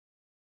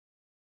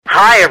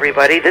Hi,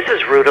 everybody. This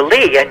is Ruta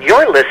Lee, and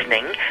you're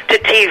listening to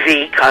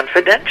TV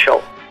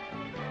Confidential.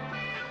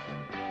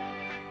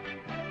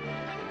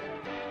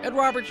 Ed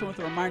Robertson with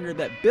a reminder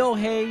that Bill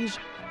Hayes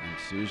and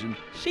Susan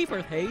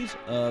Seaforth Hayes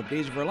of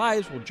Days of Our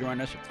Lives will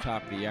join us at the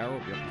top of the hour.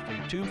 We'll be able to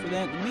stay tuned for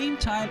that. In the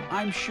meantime,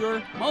 I'm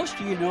sure most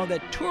of you know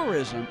that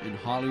tourism in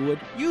Hollywood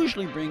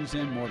usually brings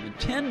in more than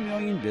 10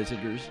 million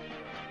visitors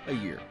a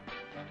year.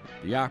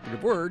 The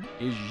operative word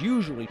is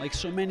usually. Like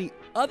so many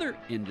other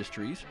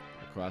industries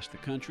across the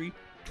country,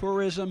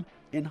 tourism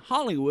in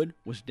Hollywood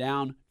was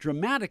down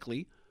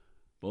dramatically,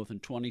 both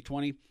in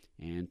 2020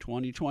 and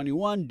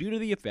 2021, due to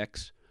the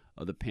effects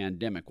of the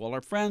pandemic. While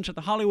our friends at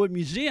the Hollywood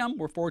Museum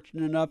were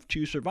fortunate enough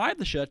to survive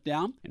the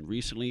shutdown and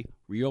recently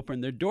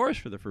reopen their doors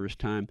for the first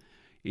time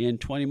in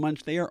 20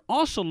 months, they are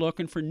also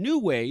looking for new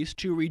ways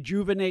to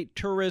rejuvenate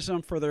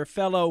tourism for their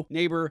fellow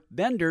neighbor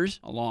vendors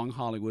along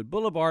Hollywood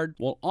Boulevard,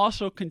 while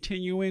also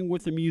continuing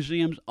with the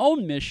museum's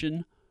own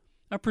mission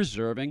of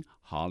preserving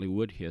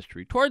Hollywood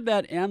history. Toward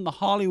that end, the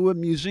Hollywood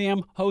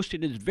Museum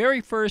hosted its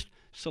very first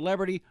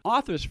Celebrity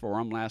Authors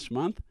Forum last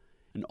month,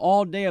 an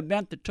all-day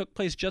event that took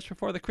place just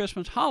before the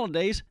Christmas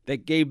holidays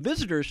that gave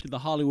visitors to the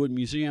Hollywood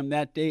Museum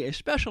that day a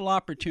special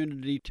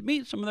opportunity to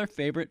meet some of their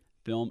favorite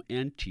film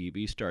and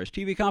TV stars.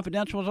 TV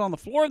Confidential was on the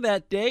floor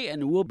that day,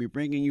 and we'll be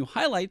bringing you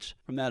highlights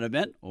from that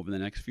event over the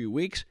next few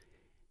weeks,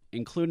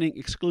 including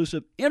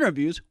exclusive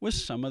interviews with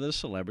some of the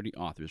celebrity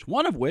authors,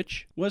 one of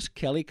which was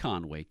Kelly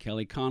Conway.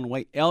 Kelly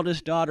Conway,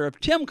 eldest daughter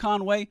of Tim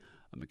Conway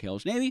of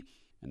McHale's Navy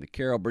and The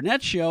Carol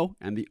Burnett Show,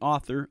 and the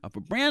author of a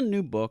brand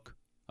new book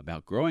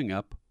about growing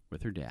up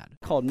with her dad.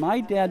 Called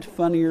My Dad's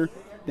Funnier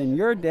Than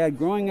Your Dad,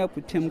 Growing Up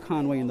with Tim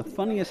Conway in the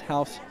Funniest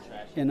House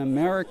in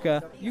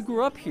America. You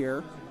grew up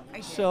here,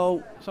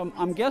 so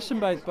I'm guessing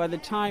by the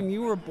time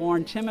you were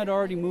born, Tim had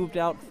already moved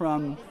out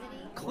from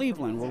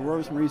Cleveland, where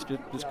Rosemary's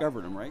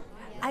discovered him, right?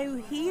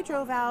 He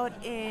drove out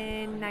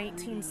in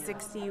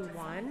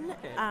 1961.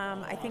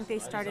 I think they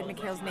started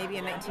McHale's Navy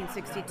in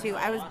 1962.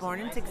 I was born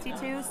in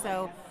 62,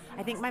 so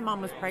I think my mom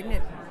was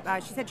pregnant.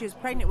 She said she was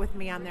pregnant with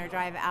me on their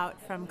drive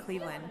out from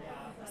Cleveland.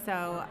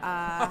 So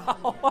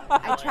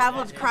I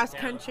traveled cross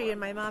country in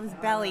my mom's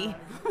belly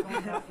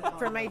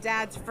for my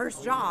dad's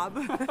first job.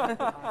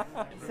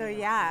 So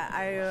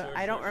yeah,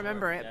 I don't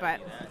remember it,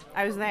 but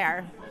I was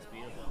there.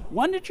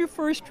 When did you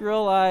first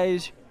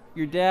realize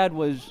your dad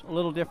was a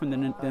little different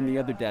than the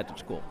other dads at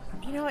school?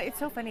 You know, it's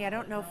so funny. I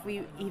don't know if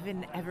we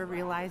even ever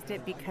realized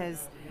it,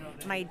 because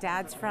my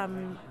dad's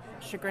from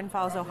Chagrin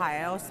Falls,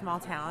 Ohio, small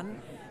town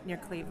near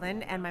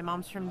Cleveland, and my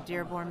mom's from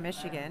Dearborn,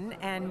 Michigan,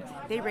 and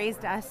they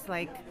raised us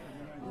like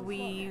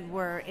we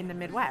were in the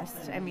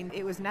Midwest. I mean,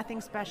 it was nothing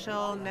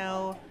special,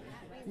 no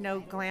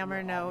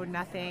glamour, no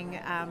nothing.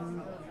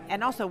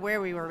 And also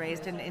where we were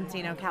raised in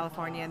Encino,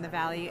 California, in the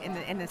Valley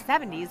in the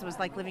 70s was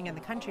like living in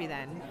the country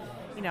then.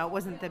 You know, it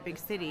wasn't the big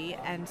city,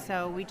 and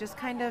so we just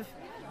kind of,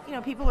 you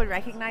know, people would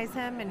recognize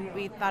him, and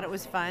we thought it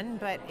was fun,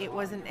 but it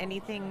wasn't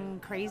anything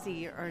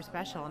crazy or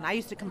special. And I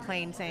used to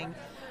complain, saying,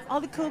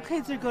 all the cool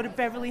kids are go to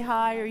Beverly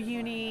High or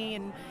uni,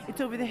 and it's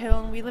over the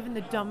hill, and we live in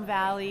the dumb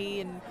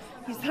valley. And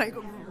he's like,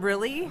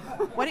 really?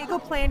 Why don't you go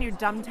play on your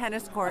dumb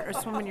tennis court, or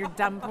swim in your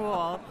dumb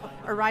pool,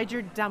 or ride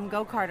your dumb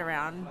go-kart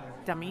around,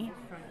 dummy?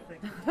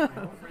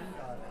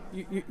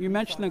 You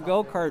mentioned the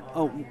go-kart.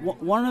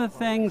 One of the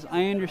things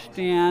I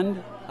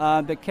understand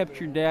that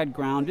kept your dad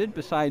grounded,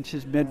 besides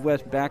his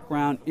Midwest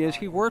background, is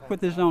he worked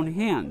with his own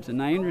hands.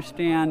 And I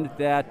understand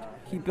that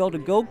he built a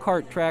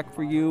go-kart track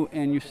for you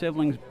and your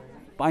siblings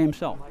by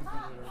himself.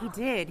 He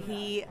did.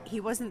 He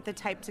wasn't the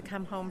type to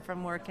come home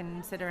from work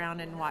and sit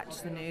around and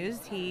watch the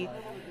news. He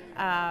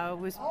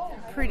was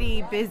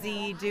pretty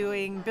busy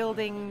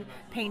building,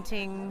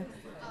 painting,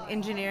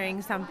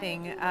 engineering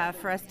something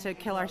for us to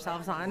kill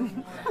ourselves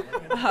on.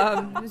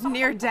 It was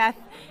near-death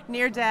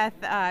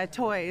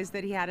toys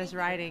that he had us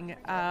riding.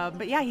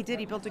 But yeah, he did.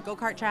 He built a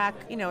go-kart track,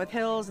 you know, with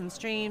hills and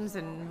streams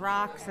and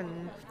rocks,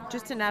 and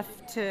just enough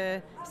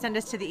to send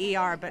us to the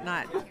ER, but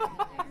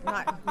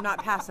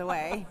not pass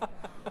away.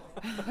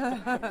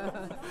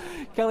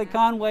 Kelly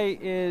Conway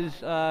is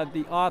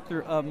the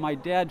author of My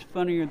Dad's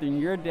Funnier Than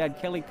Your Dad.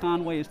 Kelly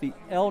Conway is the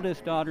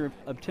eldest daughter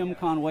of Tim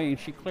Conway, and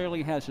she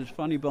clearly has his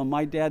funny bone.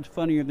 My Dad's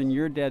Funnier Than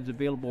Your Dad's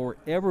available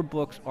wherever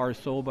books are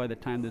sold by the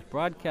time this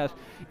broadcast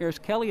airs.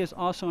 Kelly is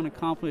also an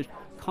accomplished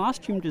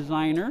costume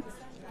designer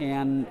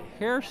and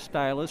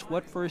hairstylist.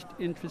 What first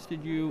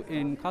interested you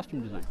in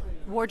costume design?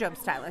 Wardrobe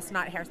stylist,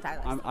 not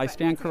hairstylist. I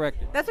stand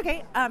corrected. That's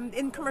okay.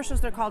 In commercials,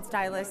 they're called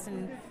stylists,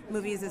 and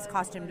movies is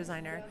costume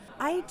designer.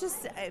 I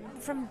just,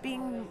 from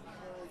being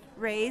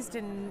raised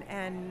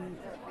and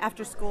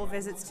after school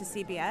visits to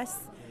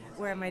CBS,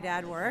 where my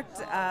dad worked,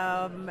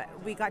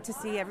 we got to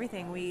see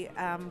everything.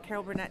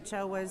 Carol Burnett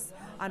Show was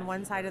on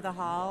one side of the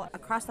hall.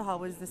 Across the hall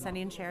was the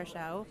Sonny and Cher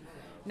Show.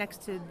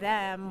 Next to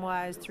them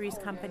was Three's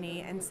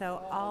Company, and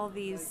so all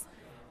these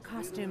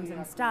costumes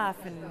and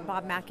stuff, and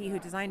Bob Mackie, who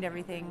designed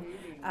everything,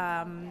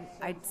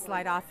 I'd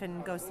slide off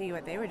and go see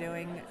what they were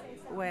doing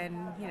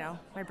when, you know,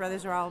 my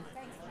brothers were all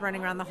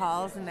running around the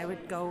halls, and I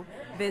would go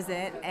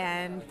visit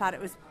and thought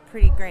it was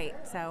pretty great.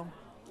 So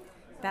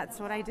that's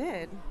what I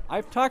did.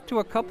 I've talked to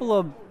a couple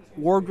of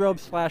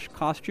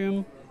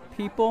wardrobe/costume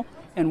people,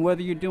 and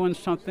whether you're doing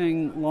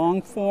something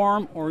long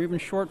form or even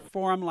short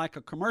form like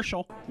a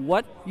commercial,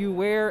 what you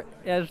wear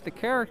as the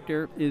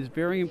character is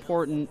very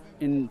important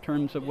in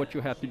terms of what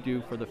you have to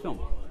do for the film.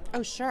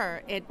 Oh,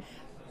 sure.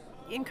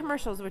 In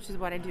commercials, which is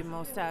what I do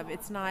most of,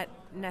 it's not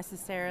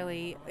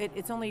necessarily,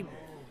 it's only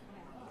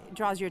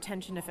draws your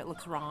attention if it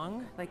looks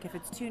wrong, like if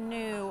it's too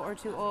new or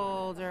too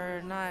old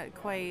or not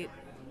quite,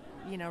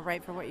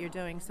 right for what you're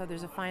doing. So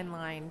there's a fine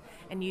line,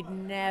 and you'd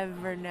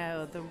never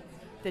know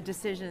the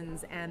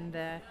decisions and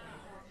the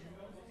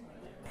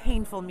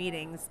painful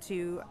meetings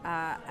to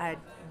a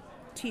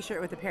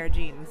T-shirt with a pair of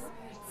jeans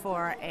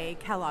for a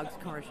Kellogg's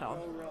commercial.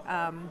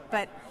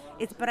 But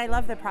I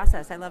love the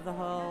process. I love the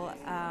whole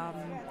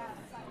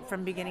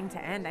from beginning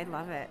to end. I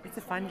love it. It's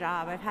a fun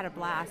job. I've had a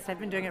blast. I've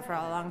been doing it for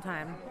a long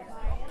time.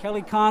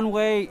 Kelly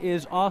Conway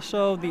is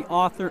also the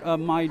author of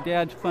My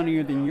Dad's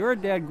Funnier Than Your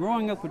Dad,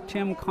 Growing Up with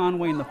Tim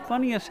Conway in the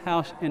Funniest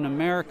House in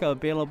America,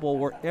 available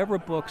wherever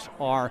books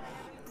are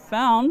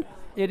found.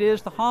 It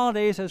is the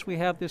holidays as we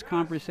have this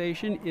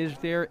conversation. Is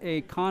there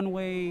a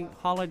Conway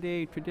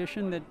holiday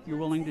tradition that you're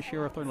willing to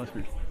share with our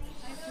listeners?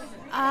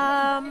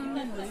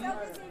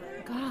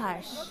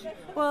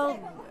 Well,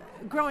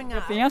 growing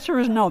up. If the answer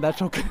is no,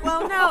 that's okay.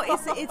 Well, no,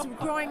 it's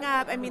growing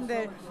up. I mean,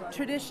 the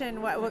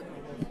tradition.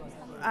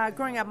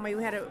 Growing up,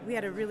 we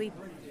had a really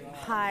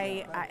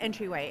high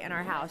entryway in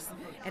our house,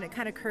 and it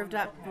kind of curved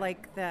up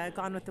like the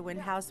Gone with the Wind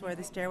house, where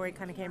the stairway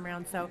kind of came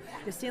around. So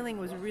the ceiling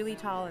was really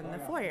tall in the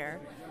foyer.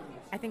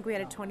 I think we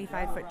had a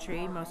 25-foot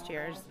tree most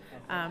years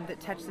that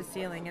touched the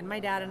ceiling, and my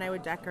dad and I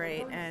would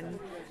decorate. And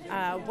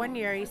one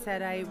year he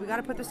said, we got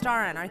to put the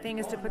star on. Our thing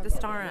is to put the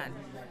star on.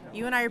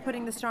 You and I are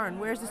putting the star on.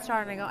 Where's the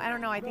star? And I go, I don't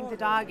know. I think the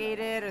dog ate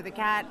it or the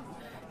cat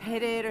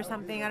hit it or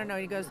something. I don't know.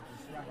 He goes,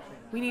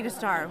 we need a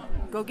star.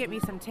 Go get me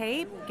some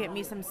tape, get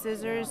me some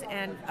scissors,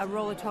 and a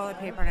roll of toilet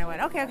paper. And I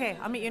went, okay,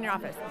 I'll meet you in your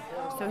office.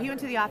 So he went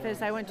to the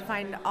office. I went to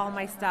find all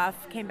my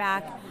stuff, came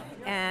back,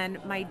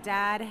 and my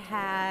dad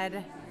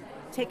had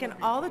taken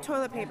all the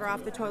toilet paper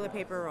off the toilet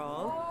paper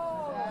roll,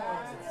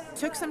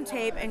 took some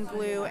tape and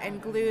glue,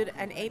 and glued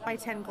an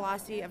 8x10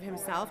 glossy of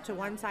himself to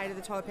one side of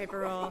the toilet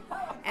paper roll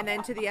and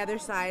then to the other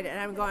side. And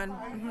I'm going,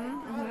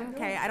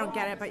 okay, I don't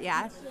get it, but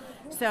yeah.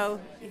 So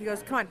he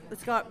goes, come on,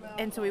 let's go up.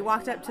 And so we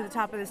walked up to the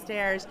top of the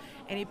stairs,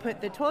 and he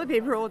put the toilet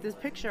paper roll with his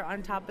picture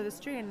on top of the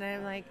tree. And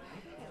I'm like,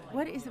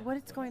 what is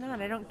going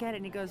on? I don't get it.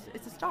 And he goes,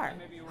 it's a star.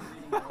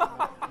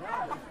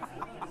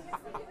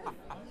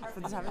 For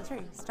the top of the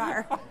tree,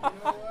 star.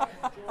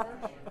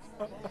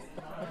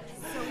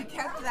 So we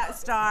kept that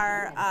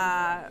star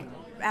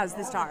as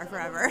the star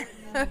forever.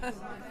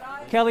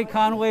 Kelly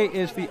Conway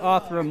is the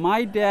author of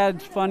My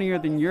Dad's Funnier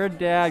Than Your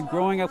Dad,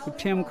 Growing Up with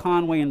Tim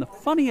Conway in the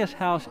Funniest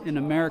House in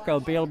America,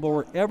 available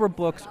wherever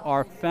books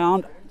are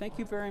found. Thank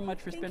you very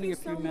much for spending a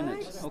few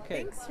minutes.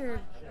 Okay. Thanks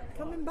for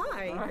coming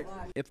by. All right.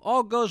 If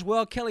all goes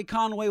well, Kelly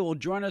Conway will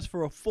join us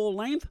for a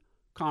full-length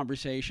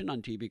conversation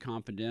on TV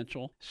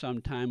Confidential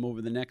sometime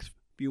over the next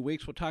few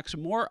weeks. We'll talk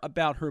some more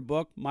about her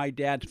book, My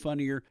Dad's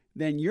Funnier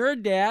Than Your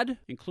Dad,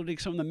 including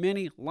some of the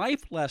many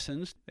life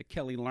lessons that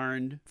Kelly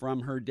learned from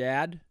her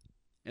dad,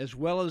 as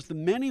well as the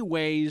many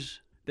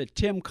ways that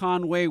Tim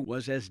Conway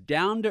was as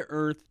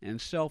down-to-earth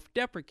and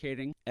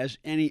self-deprecating as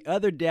any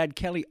other dad.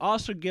 Kelly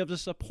also gives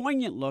us a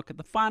poignant look at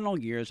the final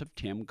years of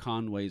Tim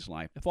Conway's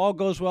life. If all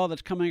goes well,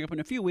 that's coming up in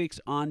a few weeks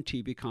on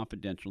TV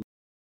Confidential.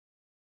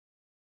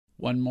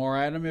 One more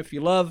item. If you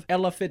love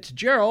Ella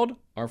Fitzgerald,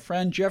 our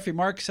friend Jeffrey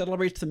Mark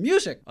celebrates the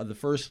music of the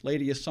First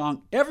Lady's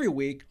song every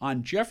week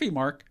on Jeffrey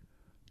Mark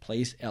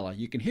Plays Ella.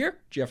 You can hear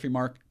Jeffrey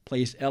Mark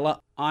Plays Ella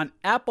on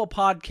Apple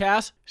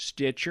Podcasts,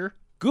 Stitcher,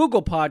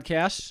 Google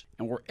Podcasts,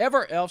 and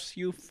wherever else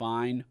you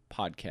find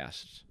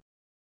podcasts.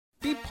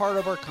 Be part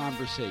of our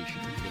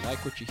conversation. If you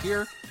like what you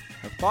hear,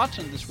 have thoughts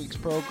on this week's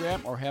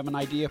program, or have an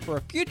idea for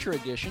a future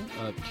edition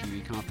of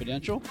TV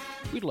Confidential,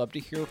 we'd love to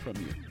hear from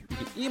you. You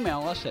can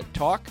email us at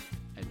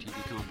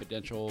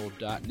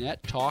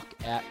talk@tvconfidential.net,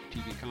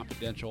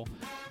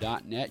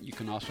 talk@tvconfidential.net. You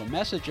can also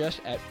message us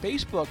at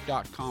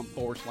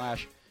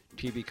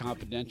facebook.com/TV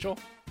Confidential,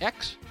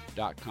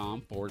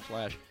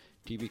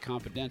 x.com/TV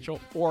Confidential,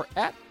 or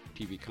at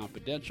TV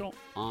Confidential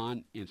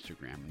on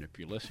Instagram. And if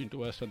you're listening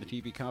to us on the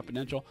TV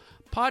Confidential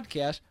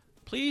podcast,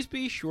 please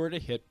be sure to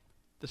hit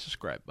the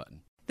subscribe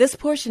button. This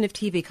portion of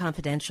TV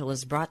Confidential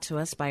is brought to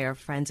us by our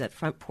friends at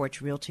Front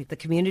Porch Realty, the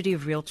community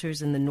of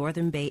realtors in the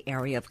Northern Bay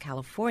area of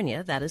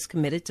California that is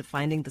committed to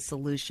finding the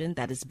solution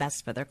that is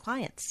best for their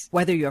clients.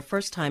 Whether you're a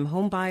first-time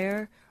home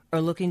buyer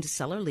or looking to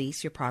sell or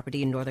lease your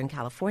property in Northern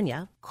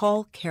California,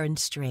 call Karen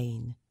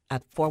Strain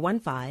at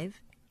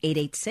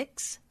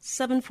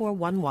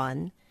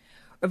 415-886-7411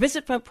 or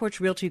visit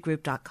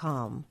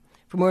frontporchrealtygroup.com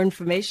for more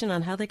information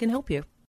on how they can help you.